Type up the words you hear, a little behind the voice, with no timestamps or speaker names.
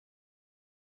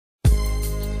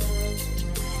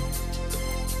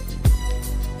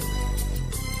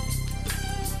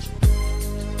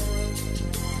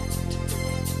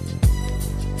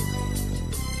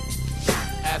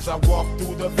I walk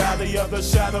through the valley of the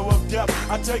shadow of death,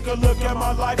 I take a look at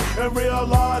my life and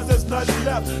realize there's nothing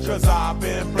left. Cause I've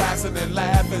been blasting and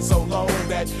laughing so long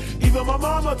that even my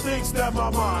mama thinks that my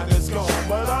mind is gone.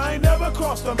 But I ain't never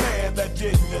crossed a man that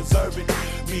didn't deserve it.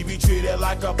 Me be treated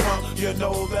like a punk, you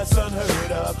know that's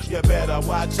unheard of. You better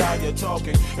watch how you're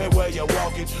talking and where you're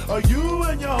walking, or you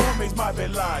and your homies might be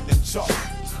lined in chalk.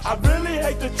 I really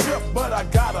hate the trip, but I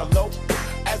gotta low.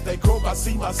 As they croak, I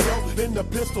see myself in the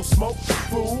pistol smoke.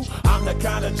 Fool, I'm the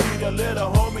kind of G the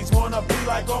little homies wanna be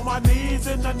like, on my knees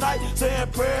in the night,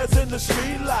 saying prayers in the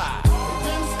street light.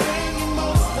 Been spending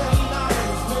most of their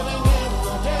lives living in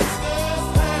the gangsters'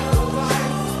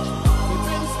 paradise. They've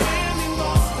been spending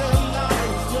most of their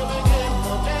lives living in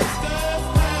the gangsters'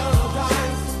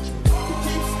 paradise. We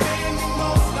keep spending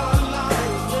most of our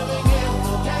lives living in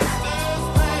the gangsters'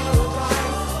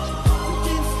 paradise. We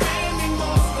keep spending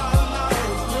most of our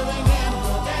lives living in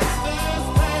the gangsters'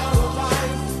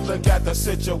 paradise. Look at the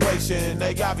situation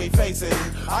they got me facing.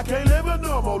 I can't live a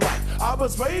normal life. I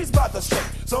was raised by the state,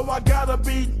 so I gotta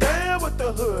be down with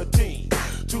the hood team.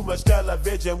 Too much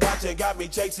television watching got me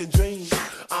chasing dreams.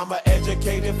 I'm an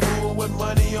educated fool with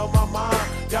money on my mind.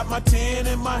 Got my tin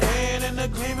in my hand and a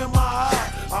gleam in my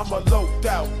eye. I'm a loped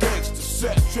out gangster,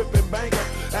 set tripping banker,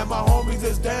 and my homies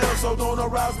is down, so don't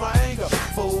arouse my anger.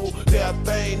 Fool, death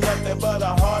ain't nothing but a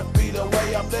heartbeat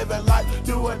away. I'm living life,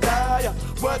 do or die.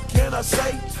 What can I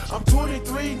say? I'm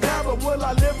 23 now, but will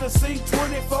I live to see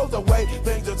 24? The way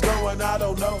things is going, I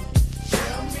don't know.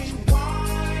 Tell me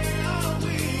why are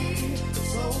we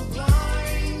so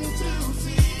blind to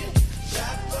see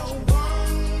that the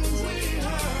ones we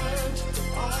hurt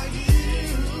are you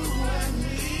and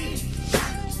me?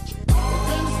 We've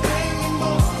been spending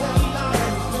most of their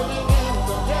lives living in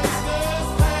the gangsters'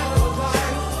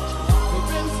 paradise. We've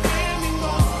been spending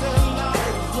most of their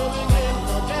lives living in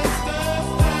the gangsters'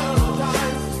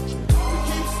 paradise. We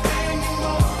keep spending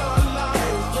most of our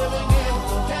lives living in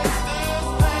the gangsters'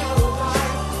 paradise.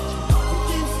 We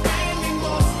keep spending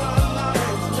most of our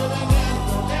lives living in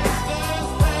the gangsters'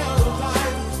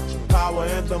 paradise. Power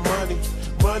and the money,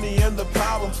 money and the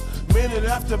power. Minute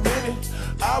after minute,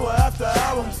 hour after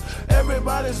hour,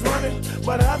 everybody's running,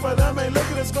 but half of them ain't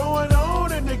looking what's going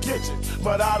on in the kitchen.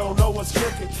 But I don't know what's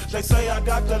cooking. They say I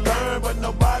got to learn, but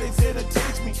nobody's here to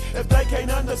teach me. If they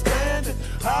can't understand it,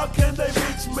 how can they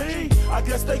reach me? I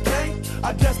guess they can't,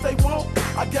 I guess they won't,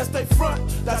 I guess they front.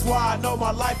 That's why I know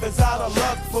my life is out of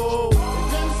luck, fool.